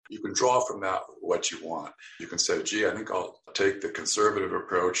You can draw from that what you want. You can say, gee, I think I'll take the conservative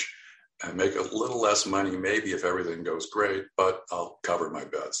approach and make a little less money, maybe if everything goes great, but I'll cover my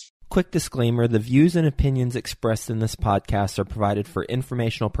bets. Quick disclaimer, the views and opinions expressed in this podcast are provided for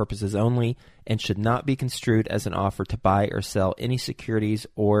informational purposes only and should not be construed as an offer to buy or sell any securities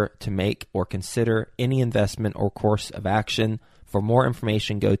or to make or consider any investment or course of action. For more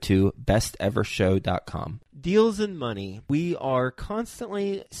information, go to bestevershow.com. Deals in money. We are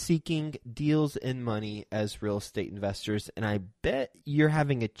constantly seeking deals in money as real estate investors, and I bet you're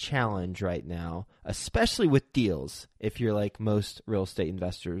having a challenge right now, especially with deals, if you're like most real estate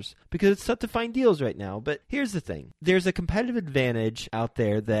investors, because it's tough to find deals right now. But here's the thing. There's a competitive advantage out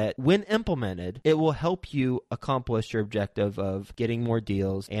there that when implemented, it will help you accomplish your objective of getting more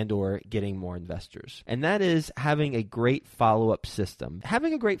deals and or getting more investors. And that is having a great follow-up system.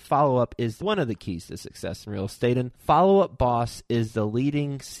 Having a great follow-up is one of the keys to success in real estate, and Follow Up Boss is the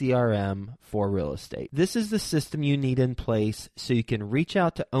leading CRM for real estate. This is the system you need in place so you can reach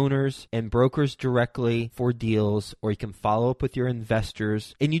out to owners and brokers directly for deals, or you can follow up with your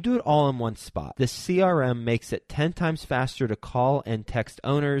investors, and you do it all in one spot. The CRM makes it 10 times faster to call and text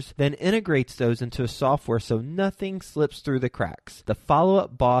owners, then integrates those into a software so nothing slips through the cracks. The Follow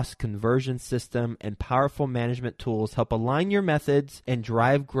Up Boss conversion system and powerful management tools help align your methods and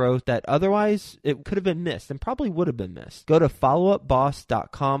drive growth that otherwise it could have been missed and probably would have been missed. Go to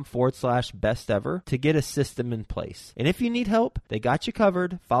followupboss.com/bestever to get a system in place. And if you need help, they got you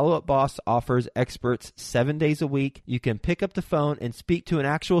covered. Follow Up Boss offers experts 7 days a week. You can pick up the phone and speak to an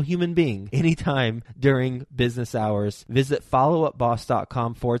actual human being anytime during business hours. Visit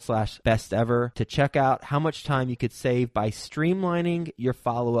followupboss.com/bestever to check out how much time you could save by streamlining your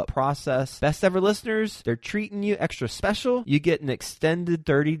follow-up process. Best Ever listeners, they're treating you extra special. You get an extended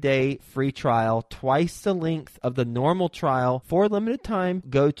 30-day free trial, twice the length of the normal trial for a limited time.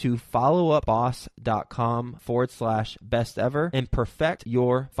 Go to followupboss.com/bestever and perfect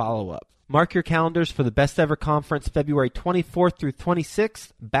your follow-up. Mark your calendars for the Best Ever Conference, February 24th through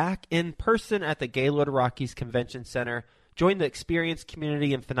 26th, back in person at the Gaylord Rockies Convention Center. Join the experienced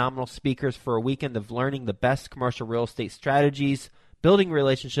community and phenomenal speakers for a weekend of learning the best commercial real estate strategies, building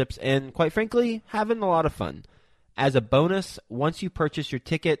relationships, and quite frankly, having a lot of fun. As a bonus, once you purchase your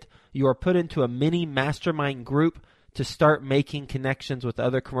ticket, you are put into a mini mastermind group to start making connections with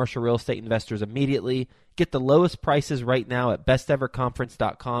other commercial real estate investors immediately. Get the lowest prices right now at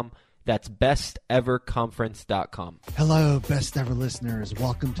besteverconference.com. That's besteverconference.com. Hello, Best Ever listeners.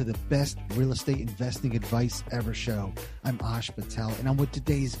 Welcome to the Best Real Estate Investing Advice Ever show. I'm Ash Patel, and I'm with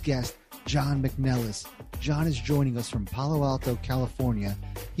today's guest, John McNellis. John is joining us from Palo Alto, California.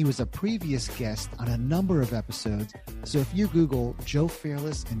 He was a previous guest on a number of episodes, so if you Google Joe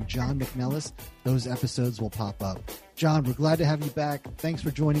Fairless and John McNellis, those episodes will pop up. John, we're glad to have you back. Thanks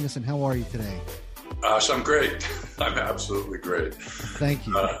for joining us, and how are you today? I'm great. I'm absolutely great. Thank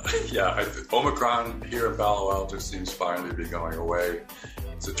you. Omicron here in Palo Alto seems finally to be going away.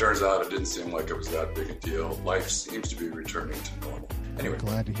 As it turns out, it didn't seem like it was that big a deal. Life seems to be returning to normal. Anyway.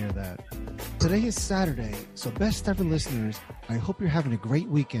 Glad to hear that. Today is Saturday, so Best Ever listeners, I hope you're having a great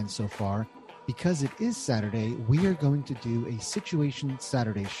weekend so far. Because it is Saturday, we are going to do a Situation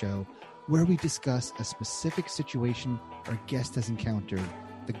Saturday show where we discuss a specific situation our guest has encountered.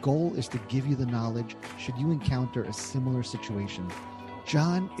 The goal is to give you the knowledge should you encounter a similar situation.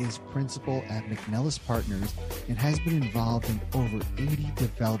 John is principal at McNellis Partners and has been involved in over 80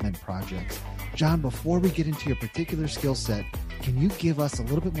 development projects. John, before we get into your particular skill set, can you give us a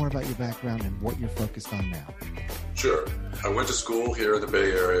little bit more about your background and what you're focused on now? Sure. I went to school here in the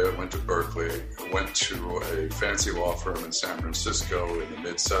Bay Area, went to Berkeley, went to a fancy law firm in San Francisco in the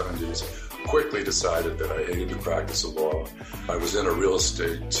mid-'70s, quickly decided that I hated the practice of law. I was in a real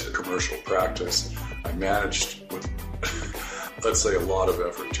estate commercial practice. I managed with, let's say, a lot of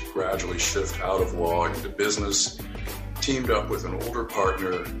effort to gradually shift out of law into business, teamed up with an older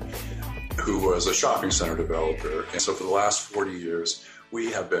partner who was a shopping center developer. And so for the last 40 years,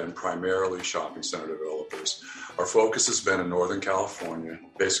 we have been primarily shopping center developers. Our focus has been in Northern California,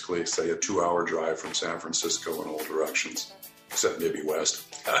 basically, say, a 2-hour drive from San Francisco in all directions, except maybe west.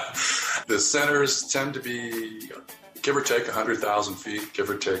 The centers tend to be, give or take 100,000 feet, give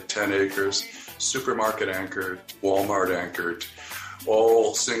or take 10 acres, supermarket anchored, Walmart anchored,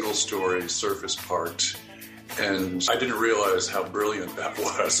 all single story, surface parked. And I didn't realize how brilliant that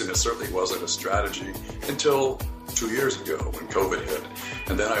was, and it certainly wasn't a strategy until 2 years ago when COVID hit.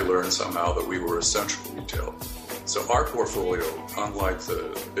 And then I learned somehow that we were essential retail. So our portfolio, unlike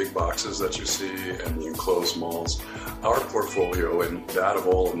the big boxes that you see and the enclosed malls, our portfolio and that of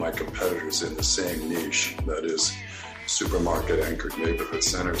all of my competitors in the same niche, that is supermarket-anchored neighborhood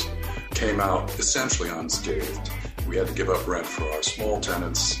centers, came out essentially unscathed. We had to give up rent for our small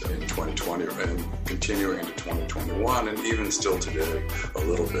tenants in 2020 and continuing into 2021, and even still today a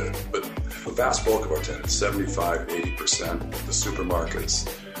little bit. But the vast bulk of our tenants, 75, 80%, the supermarkets,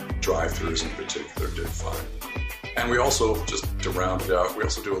 drive-thrus in particular, did fine. And we also, just to round it out, we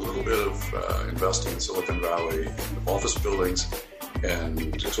also do a little bit of investing in Silicon Valley office buildings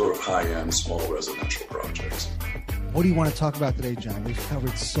and sort of high-end small residential projects. What do you want to talk about today, John? We've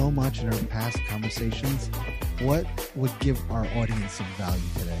covered so much in our past conversations. What would give our audience some value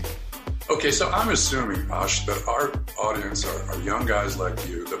today? Okay, so I'm assuming, Ash, that our audience are young guys like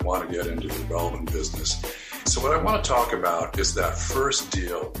you that want to get into the development business. So what I want to talk about is that first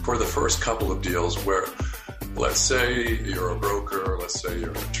deal, for the first couple of deals where, let's say you're a broker, let's say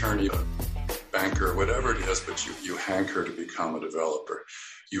you're an attorney, a banker, whatever it is, but you hanker to become a developer.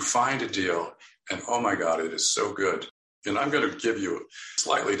 You find a deal, and oh my God, it is so good. And I'm going to give you,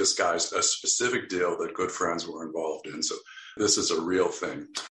 slightly disguised, a specific deal that good friends were involved in. So this is a real thing.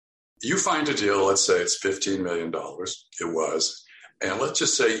 You find a deal, let's say it's $15 million. It was. And let's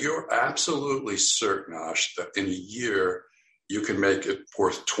just say you're absolutely certain, Ash, that in a year you can make it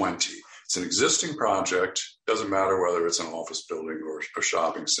worth 20. It's an existing project. Doesn't matter whether it's an office building or a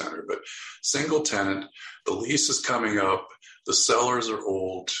shopping center, but single tenant, the lease is coming up. The sellers are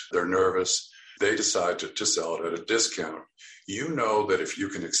old. They're nervous. They decide to sell it at a discount. You know that if you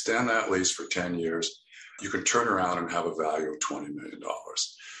can extend that lease for 10 years, you can turn around and have a value of $20 million.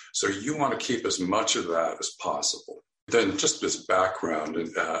 So you want to keep as much of that as possible. Then just this background,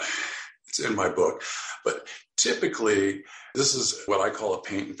 and it's in my book, but typically this is what I call a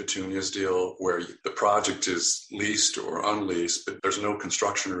paint and petunias deal, where the project is leased or unleased, but there's no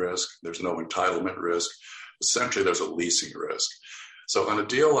construction risk, there's no entitlement risk. Essentially, there's a leasing risk. So on a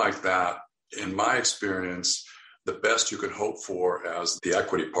deal like that, in my experience, the best you can hope for as the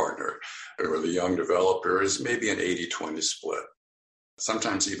equity partner or the young developer is maybe an 80-20 split,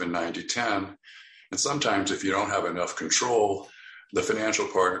 sometimes even 90-10. And sometimes if you don't have enough control, the financial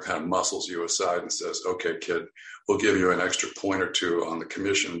partner kind of muscles you aside and says, okay, kid, we'll give you an extra point or two on the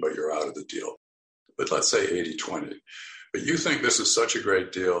commission, but you're out of the deal. But let's say 80-20. But you think this is such a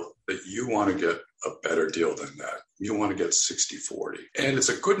great deal that you want to get a better deal than that. You want to get 60-40. And it's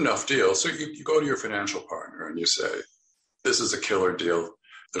a good enough deal. So you go to your financial partner and you say, this is a killer deal.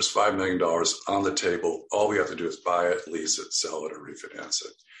 There's $5 million on the table. All we have to do is buy it, lease it, sell it, or refinance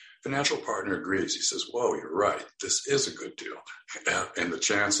it. Financial partner agrees. He says, whoa, you're right. This is a good deal. And the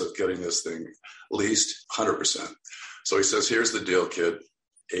chance of getting this thing leased, 100%. So he says, here's the deal, kid.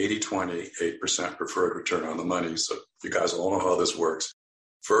 80-20, 8% preferred return on the money. So you guys all know how this works.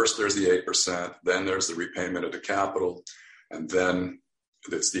 First, there's the 8%, then there's the repayment of the capital, and then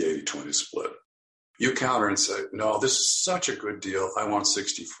it's the 80-20 split. You counter and say, no, this is such a good deal. I want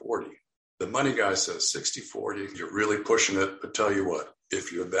 60-40. The money guy says 60-40, you're really pushing it, but tell you what,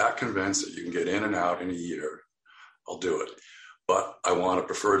 if you're that convinced that you can get in and out in a year, I'll do it. But I want a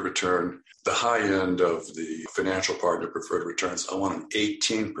preferred return. The high end of the financial partner preferred returns, I want an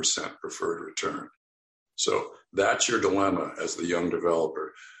 18% preferred return. So that's your dilemma as the young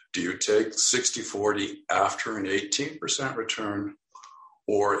developer. Do you take 60-40 after an 18% return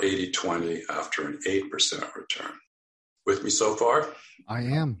or 80-20 after an 8% return? With me so far? I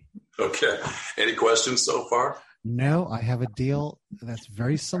am. Okay. Any questions so far? No, I have a deal that's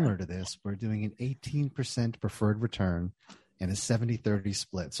very similar to this. We're doing an 18% preferred return and a 70-30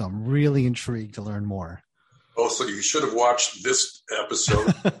 split. So I'm really intrigued to learn more. Oh, so you should have watched this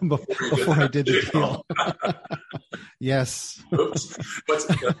episode before I did the deal. Yes. Oops.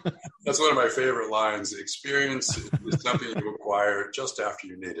 That's one of my favorite lines. Experience is something you acquire just after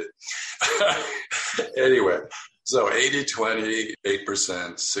you need it. Anyway, so 80-20, 8%,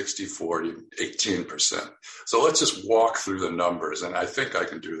 60-40, 18%. So let's just walk through the numbers, and I think I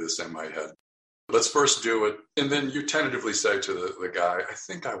can do this in my head. Let's first do it, and then you tentatively say to the guy, I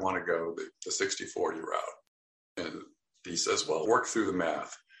think I want to go the 60-40 route. And he says, well, work through the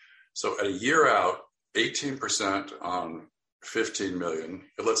math. So at a year out, 18% on $15 million.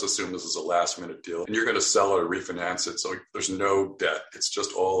 Let's assume this is a last minute deal and you're going to sell it or refinance it. So there's no debt. It's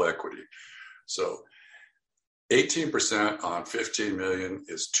just all equity. So 18% on 15 million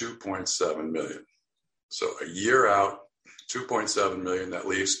is 2.7 million. So a year out, 2.7 million, that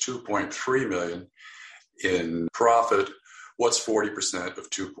leaves 2.3 million in profit. What's 40% of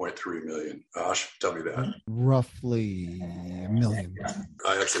 2.3 million? Ash, tell me that. Roughly $1 million.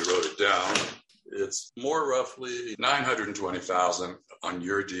 I actually wrote it down. It's more roughly 920,000 on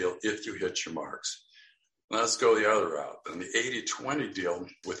your deal if you hit your marks. Let's go the other route. And the 80-20 deal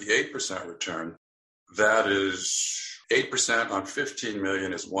with the 8% return, that is 8% on $15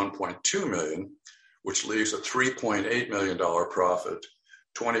 million is $1.2 million, which leaves a $3.8 million profit.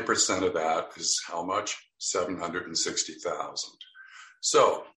 20% of that is how much? $760,000.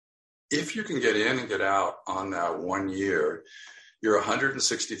 So if you can get in and get out on that 1 year, you're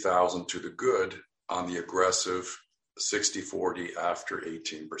 $160,000 to the good on the aggressive 60-40 after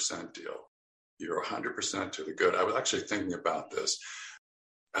 18% deal. You're 100% to the good. I was actually thinking about this.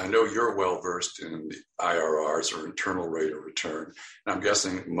 I know you're well-versed in the IRRs, or internal rate of return, and I'm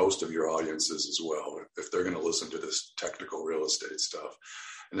guessing most of your audiences as well, if they're going to listen to this technical real estate stuff.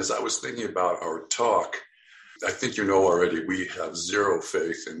 And as I was thinking about our talk, I think you know already we have zero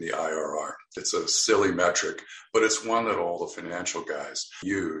faith in the IRR. It's a silly metric, but it's one that all the financial guys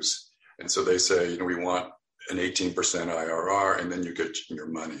use. And so they say, we want an 18% IRR, and then you get your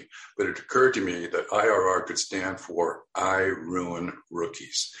money. But it occurred to me that IRR could stand for I ruin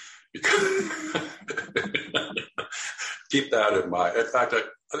rookies. Because keep that in mind. In fact, I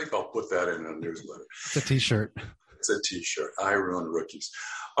think I'll put that in a newsletter. It's a t-shirt. It's a t-shirt. I ruin rookies.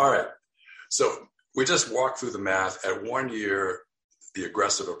 All right. So we just walked through the math. At 1 year, the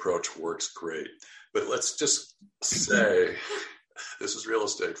aggressive approach works great. But let's just say, this is real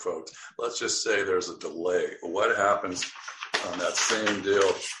estate, folks. Let's just say there's a delay. What happens on that same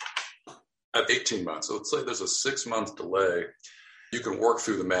deal at 18 months? So let's say there's a 6-month delay. You can work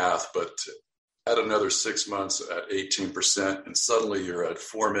through the math, but add another 6 months at 18%, and suddenly you're at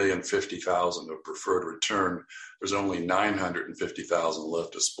 $4,050,000 of preferred return. There's only $950,000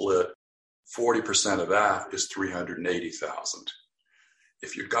 left to split. 40% of that is $380,000.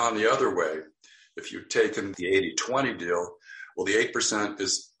 If you'd gone the other way, if you'd taken the 80-20 deal, well, the 8%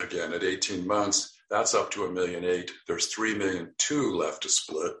 is, again, at 18 months, that's up to $1.8 million. There's $3.2 million left to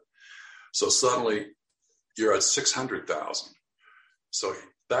split. So suddenly you're at $600,000. So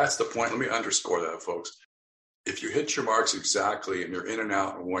that's the point. Let me underscore that, folks. If you hit your marks exactly and you're in and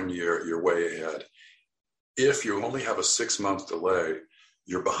out in 1 year, you're way ahead. If you only have a 6-month delay,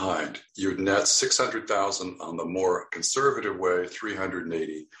 you're behind. You net $600,000 on the more conservative way,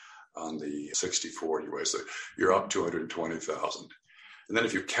 $380,000 on the 60-40 way. So you're up $220,000. And then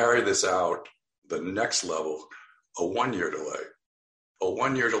if you carry this out, the next level, a 1 year delay. A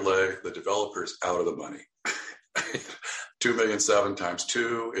 1 year delay, the developer's out of the money. $2.7 million times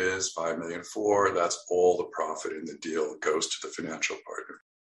 2 is $5.4 million. That's all the profit in the deal goes to the financial partner.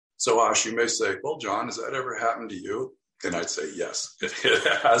 So Ash, you may say, well, John, has that ever happened to you? And I'd say, yes, it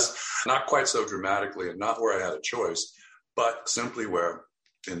has. Not quite so dramatically and not where I had a choice, but simply where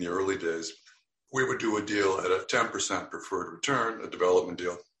in the early days, we would do a deal at a 10% preferred return, a development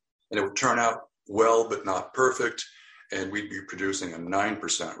deal, and it would turn out well, but not perfect. And we'd be producing a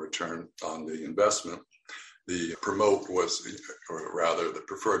 9% return on the investment. The promote was, or rather the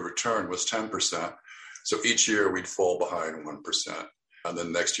preferred return was 10%. So each year we'd fall behind 1%. And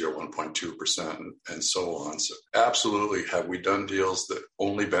then next year, 1.2%, and so on. So absolutely, have we done deals that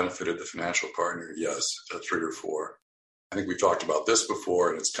only benefited the financial partner? Yes, 3 or 4. I think we talked about this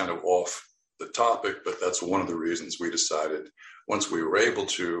before, and it's kind of off the topic, but that's one of the reasons we decided, once we were able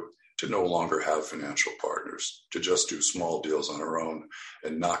to no longer have financial partners, to just do small deals on our own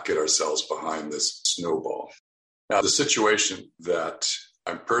and not get ourselves behind this snowball. Now, the situation that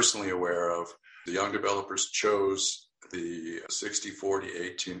I'm personally aware of, the young developers chose the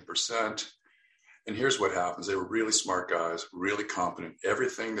 60-40, 18%. And here's what happens. They were really smart guys, really competent.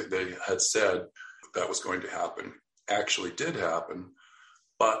 Everything that they had said that was going to happen actually did happen,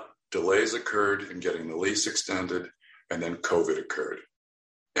 but delays occurred in getting the lease extended, and then COVID occurred.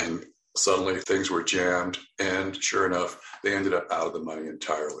 And suddenly things were jammed, and sure enough, they ended up out of the money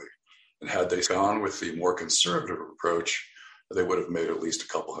entirely. And had they gone with the more conservative approach, they would have made at least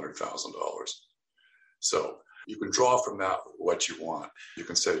 $200,000. So you can draw from that what you want. You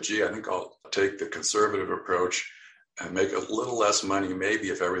can say, gee, I think I'll take the conservative approach and make a little less money, maybe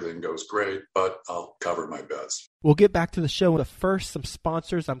if everything goes great, but I'll cover my bets. We'll get back to the show, but first, some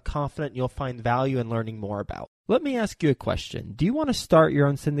sponsors I'm confident you'll find value in learning more about. Let me ask you a question. Do you want to start your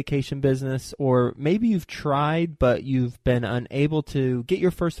own syndication business, or maybe you've tried, but you've been unable to get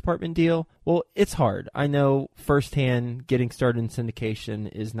your first apartment deal? Well, it's hard. I know firsthand getting started in syndication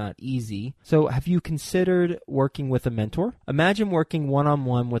is not easy. So have you considered working with a mentor? Imagine working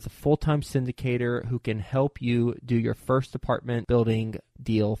one-on-one with a full-time syndicator who can help you do your first apartment building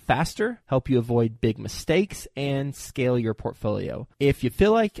deal faster, help you avoid big mistakes, and scale your portfolio. If you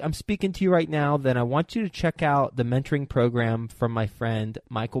feel like I'm speaking to you right now, then I want you to check out the mentoring program from my friend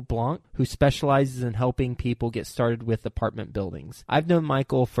Michael Blanc, who specializes in helping people get started with apartment buildings. I've known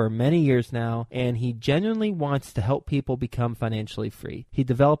Michael for many years years now, and he genuinely wants to help people become financially free. He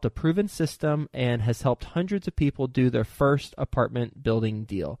developed a proven system and has helped hundreds of people do their first apartment building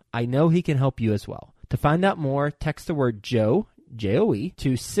deal. I know he can help you as well. To find out more, text the word Joe, J-O-E,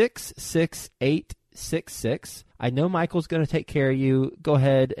 to 66866. I know Michael's going to take care of you. Go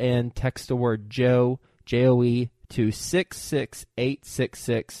ahead and text the word Joe, J-O-E, to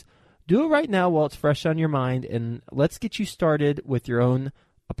 66866. Do it right now while it's fresh on your mind, and let's get you started with your own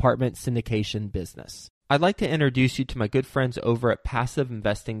apartment syndication business. I'd like to introduce you to my good friends over at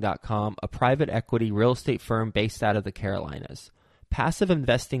PassiveInvesting.com, a private equity real estate firm based out of the Carolinas.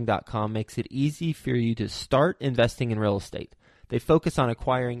 PassiveInvesting.com makes it easy for you to start investing in real estate. They focus on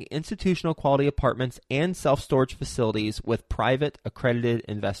acquiring institutional quality apartments and self-storage facilities with private accredited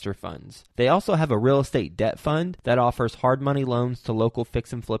investor funds. They also have a real estate debt fund that offers hard money loans to local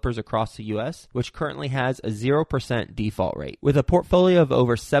fix and flippers across the U.S., which currently has a 0% default rate. With a portfolio of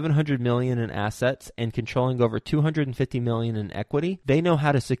over $700 million in assets and controlling over $250 million in equity, they know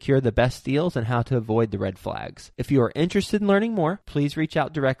how to secure the best deals and how to avoid the red flags. If you are interested in learning more, please reach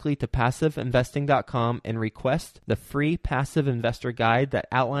out directly to PassiveInvesting.com and request the free Passive Investor Guide that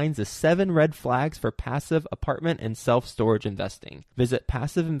outlines the 7 red flags for passive apartment and self-storage investing. Visit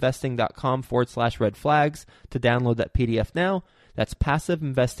PassiveInvesting.com/red flags to download that PDF now. That's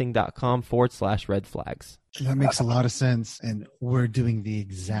PassiveInvesting.com/red flags. That makes a lot of sense, and we're doing the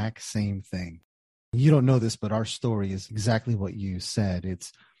exact same thing. You don't know this, but our story is exactly what you said.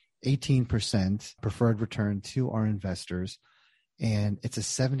 It's 18% preferred return to our investors, and it's a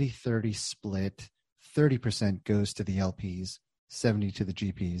 70-30 split. 30% goes to the LPs, 70 to the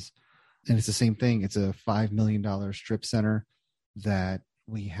GPs. And it's the same thing. It's a $5 million strip center that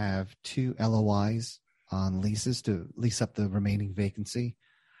we have 2 LOIs on leases to lease up the remaining vacancy.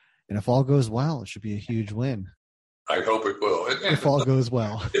 And if all goes well, it should be a huge win. I hope it will. If all goes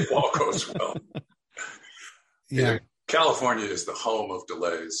well. If all goes well. Yeah. California is the home of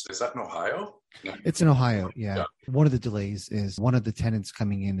delays. Is that in Ohio? No. It's in Ohio, yeah. One of the delays is one of the tenants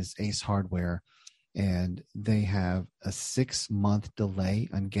coming in is Ace Hardware, and they have a 6-month delay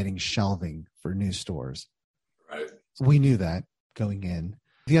on getting shelving for new stores. Right. We knew that going in.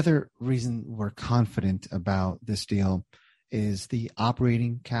 The other reason we're confident about this deal is the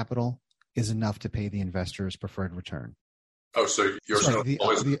operating capital is enough to pay the investor's preferred return. Oh, so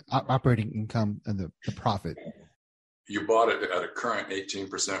the operating income and the profit. You bought it at a current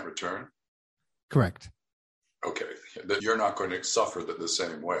 18% return? Correct. Okay. You're not going to suffer the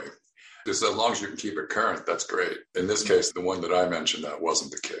same way. As long as you can keep it current, that's great. In this case, the one that I mentioned, that wasn't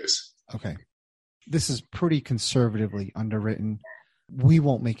the case. Okay. This is pretty conservatively underwritten. We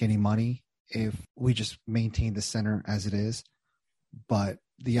won't make any money if we just maintain the center as it is, but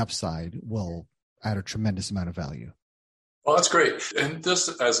the upside will add a tremendous amount of value. Well, that's great. And this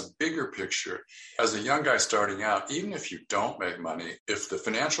as a bigger picture, as a young guy starting out, even if you don't make money, if the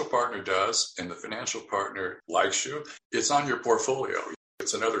financial partner does and the financial partner likes you, it's on your portfolio.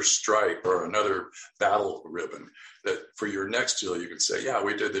 It's another stripe or another battle ribbon that for your next deal, you can say, yeah,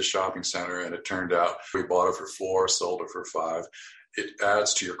 we did this shopping center and it turned out we bought it for 4, sold it for 5. It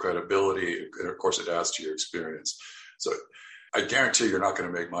adds to your credibility. And of course, it adds to your experience. So I guarantee you're not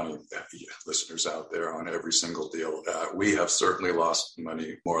going to make money, listeners out there, on every single deal. We have certainly lost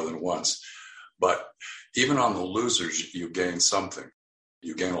money more than once. But even on the losers, you gain something.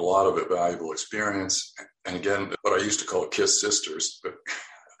 You gain a lot of valuable experience. And again, what I used to call kiss sisters, but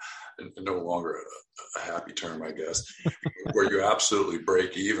no longer a happy term, I guess, where you absolutely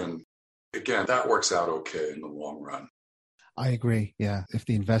break even. Again, that works out okay in the long run. I agree. Yeah. If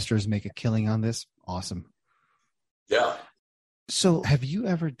the investors make a killing on this, awesome. Yeah. So have you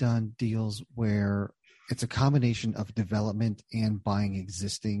ever done deals where it's a combination of development and buying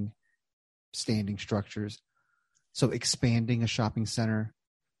existing standing structures? So expanding a shopping center?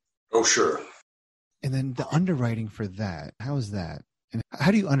 Oh, sure. And then the underwriting for that, how is that? And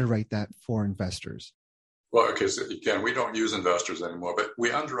how do you underwrite that for investors? Well, okay, so again, we don't use investors anymore, but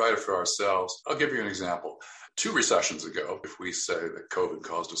we underwrite it for ourselves. I'll give you an example. 2 recessions ago, if we say that COVID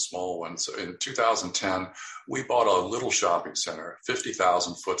caused a small one. So in 2010, we bought a little shopping center,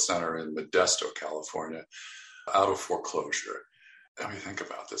 50,000-foot center in Modesto, California, out of foreclosure. Let me think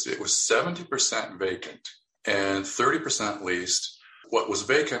about this. It was 70% vacant and 30% leased. What was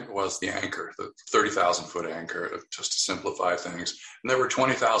vacant was the anchor, the 30,000-foot anchor, just to simplify things. And there were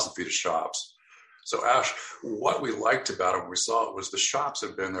 20,000 feet of shops. So, Ash, what we liked about it when we saw it was the shops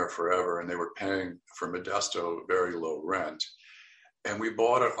had been there forever, and they were paying for Modesto very low rent. And we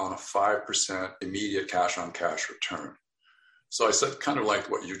bought it on a 5% immediate cash-on-cash return. So I said, kind of like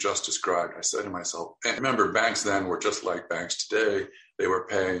what you just described, I said to myself, and remember, banks then were just like banks today. They were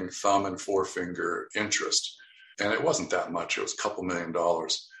paying thumb and forefinger interest. And it wasn't that much. It was a couple $1 million.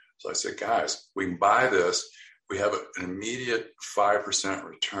 So I said, guys, we can buy this. We have an immediate 5%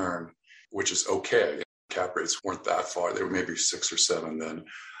 return, which is okay. Cap rates weren't that far. They were maybe 6 or 7 then.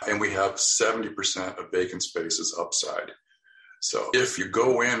 And we have 70% of vacant spaces upside. So if you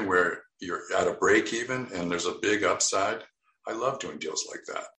go in where you're at a break even and there's a big upside, I love doing deals like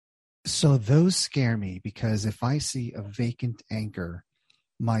that. So those scare me because if I see a vacant anchor,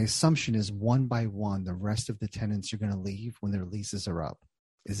 my assumption is one by one, the rest of the tenants are going to leave when their leases are up.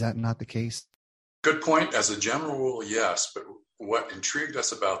 Is that not the case? Good point. As a general rule, yes. But what intrigued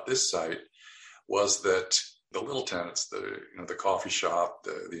us about this site was that the little tenants, the coffee shop,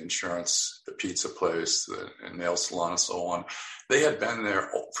 the insurance, the pizza place, the nail salon, and so on, they had been there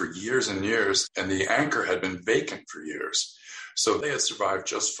for years and years, and the anchor had been vacant for years. So they had survived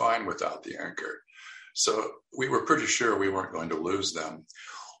just fine without the anchor. So we were pretty sure we weren't going to lose them.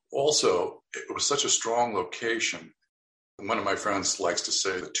 Also, it was such a strong location. One of my friends likes to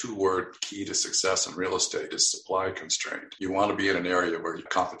say the 2-word key to success in real estate is supply constraint. You want to be in an area where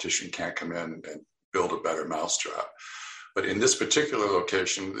competition can't come in and build a better mousetrap. But in this particular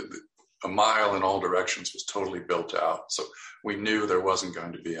location, a mile in all directions was totally built out. So we knew there wasn't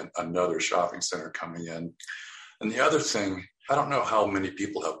going to be another shopping center coming in. And the other thing, I don't know how many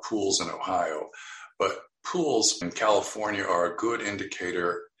people have pools in Ohio, but pools in California are a good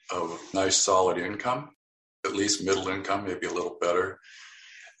indicator of nice, solid income, at least middle income, maybe a little better.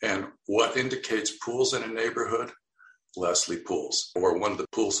 And what indicates pools in a neighborhood? Leslie Pools, or one of the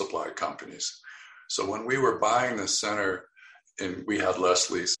pool supply companies. So when we were buying this center, and we had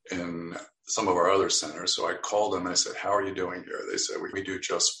Leslie's in some of our other centers, so I called them and I said, how are you doing here? They said, we do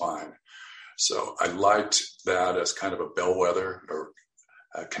just fine. So I liked that as kind of a bellwether or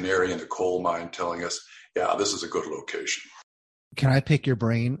a canary in the coal mine telling us, yeah, this is a good location. Can I pick your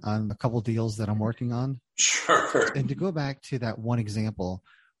brain on a couple deals that I'm working on? Sure. And to go back to that one example,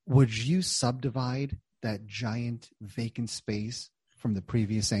 would you subdivide that giant vacant space from the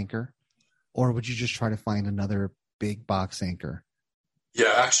previous anchor? Or would you just try to find another big box anchor?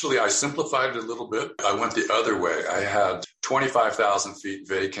 Yeah, actually, I simplified it a little bit. I went the other way. I had 25,000 feet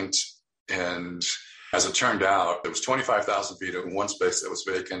vacant. And as it turned out, there was 25,000 feet in one space that was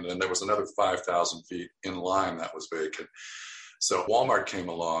vacant, and there was another 5,000 feet in line that was vacant. So Walmart came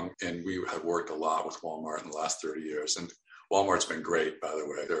along, and we had worked a lot with Walmart in the last 30 years. And Walmart's been great, by the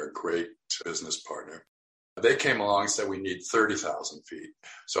way. They're a great business partner. They came along and said, we need 30,000 feet.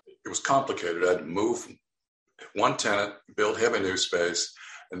 So it was complicated. I had to move one tenant, build him a new space,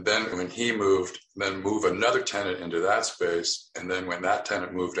 and then when he moved, then move another tenant into that space. And then when that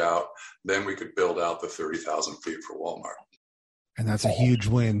tenant moved out, then we could build out the 30,000 feet for Walmart. And that's a huge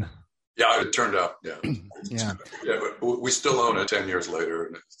win. Yeah, it turned out, yeah. Yeah. We still own it 10 years later,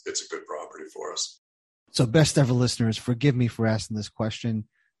 and it's a good property for us. So best ever listeners, forgive me for asking this question.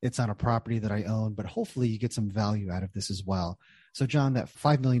 It's on a property that I own, but hopefully you get some value out of this as well. So John, that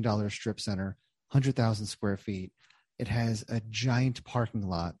 $5 million strip center, 100,000 square feet, it has a giant parking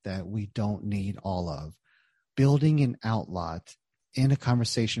lot that we don't need all of. Building an outlot, in a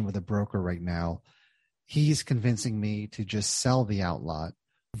conversation with a broker right now, he's convincing me to just sell the outlot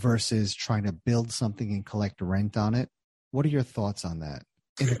versus trying to build something and collect rent on it. What are your thoughts on that?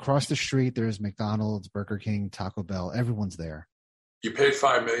 And across the street, there's McDonald's, Burger King, Taco Bell. Everyone's there. You paid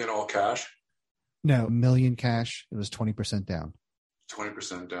 $5 million all cash? No, $1 million cash. It was 20% down.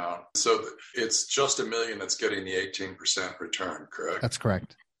 20% down. So it's just $1 million that's getting the 18% return, correct? That's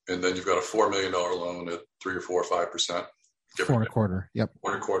correct. And then you've got a $4 million loan at 3 or 4 or 5%. 4.25. Yep.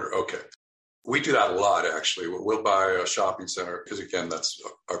 4.25. Okay. We do that a lot, actually. We'll buy a shopping center because, again, that's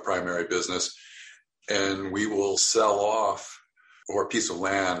our primary business. And we will sell off or a piece of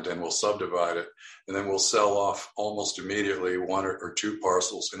land and we'll subdivide it. And then we'll sell off almost immediately 1 or 2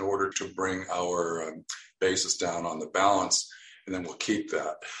 parcels in order to bring our basis down on the balance. And then we'll keep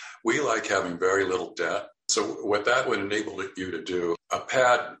that. We like having very little debt. So what that would enable you to do, a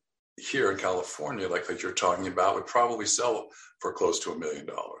pad here in California, like that you're talking about, would probably sell for close to $1 million.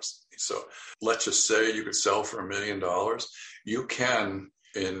 So let's just say you could sell for $1 million. You can,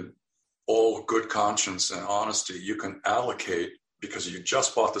 in all good conscience and honesty, you can allocate, because you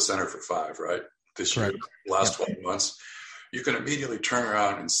just bought the center for $5 million, right? This year, last 12 months, you can immediately turn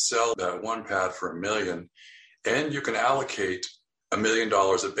around and sell that one pad for $1 million. And you can allocate $1 million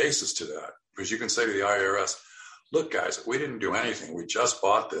of basis to that, because you can say to the IRS, look, guys, we didn't do anything. We just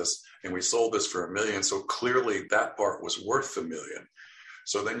bought this and we sold this for $1 million. So clearly that part was worth $1 million.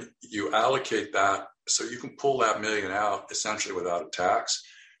 So then you allocate that so you can pull that $1 million out essentially without a tax.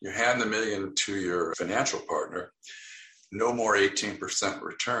 You hand the $1 million to your financial partner, no more 18%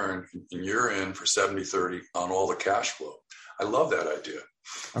 return, and you're in for 70-30 on all the cash flow. I love that idea.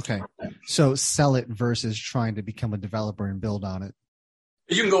 Okay. So sell it versus trying to become a developer and build on it.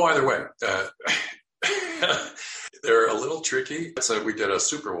 You can go either way. They're a little tricky. So we did a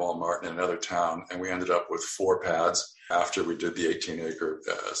super Walmart in another town, and we ended up with 4 pads after we did the 18-acre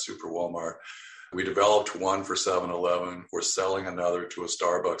super Walmart. We developed one for 7-Eleven. We're selling another to a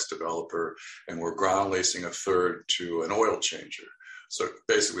Starbucks developer, and we're ground leasing a third to an oil changer. So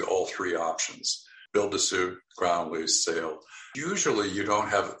basically all 3 options: build to suit, ground lease, sale. Usually you don't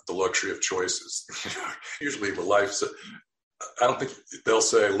have the luxury of choices. Usually the life's, I don't think they'll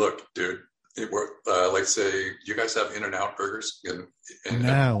say, look, dude, like say, you guys have In-N-Out burgers?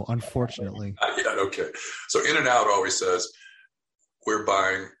 No, unfortunately. Yeah, okay. So In-N-Out always says, we're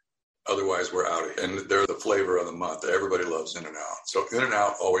buying, otherwise we're out of here. And they're the flavor of the month. Everybody loves In-N-Out. So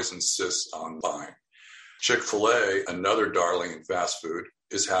In-N-Out always insists on buying. Chick-fil-A, another darling in fast food,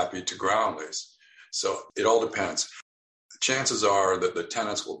 is happy to ground lease. So it all depends. Chances are that the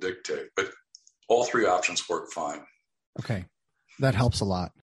tenants will dictate, but all 3 options work fine. Okay. That helps a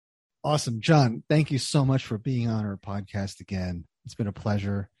lot. Awesome. John, thank you so much for being on our podcast again. It's been a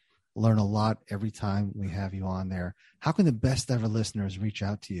pleasure. Learn a lot every time we have you on there. How can the best ever listeners reach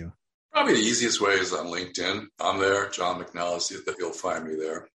out to you? Probably the easiest way is on LinkedIn. I'm there, John McNellis. You'll find me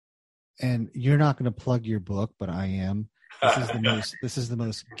there. And you're not going to plug your book, but I am. This is the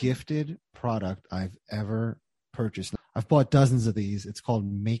most gifted product I've ever purchased. I've bought dozens of these. It's called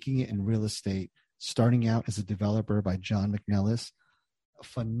Making It in Real Estate, Starting Out as a Developer by John McNellis. A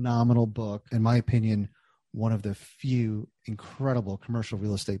phenomenal book. In my opinion, one of the few incredible commercial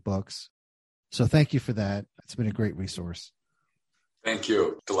real estate books. So thank you for that. It's been a great resource. Thank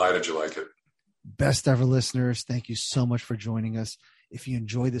you. Delighted you like it. Best ever listeners, thank you so much for joining us. If you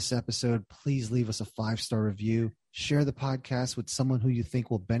enjoyed this episode, please leave us a 5-star review. Share the podcast with someone who you think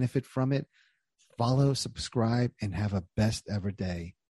will benefit from it. Follow, subscribe, and have a best ever day.